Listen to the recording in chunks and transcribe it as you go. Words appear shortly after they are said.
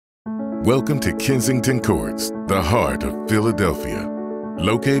Welcome to Kensington Courts, the heart of Philadelphia.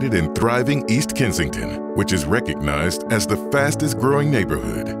 Located in thriving East Kensington, which is recognized as the fastest growing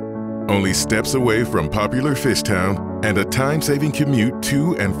neighborhood. Only steps away from popular Fishtown and a time-saving commute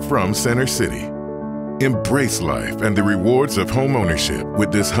to and from Center City. Embrace life and the rewards of home ownership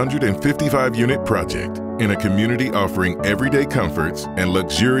with this 155-unit project in a community offering everyday comforts and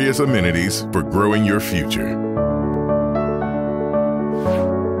luxurious amenities for growing your future.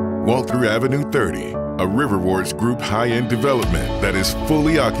 Walk through Avenue 30, a Riverwards Group high-end development that is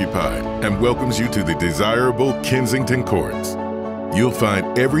fully occupied and welcomes you to the desirable Kensington Courts. You'll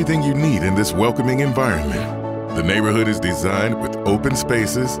find everything you need in this welcoming environment. The neighborhood is designed with open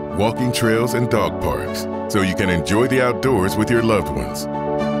spaces, walking trails, and dog parks, so you can enjoy the outdoors with your loved ones.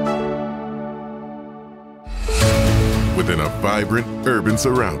 Within a vibrant urban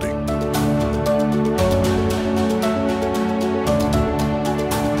surrounding.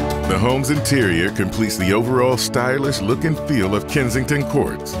 The home's interior completes the overall stylish look and feel of Kensington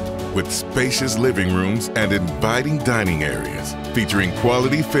Courts, with spacious living rooms and inviting dining areas, featuring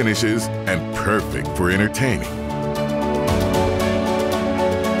quality finishes and perfect for entertaining.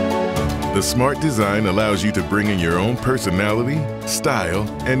 The smart design allows you to bring in your own personality, style,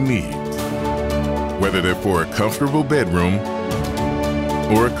 and needs, whether they're for a comfortable bedroom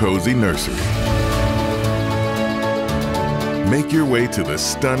or a cozy nursery. Make your way to the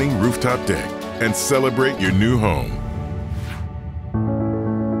stunning rooftop deck and celebrate your new home.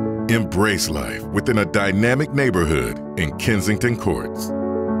 Embrace life within a dynamic neighborhood in Kensington Courts.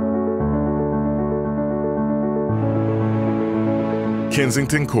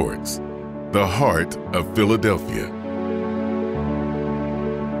 Kensington Courts, the heart of Philadelphia.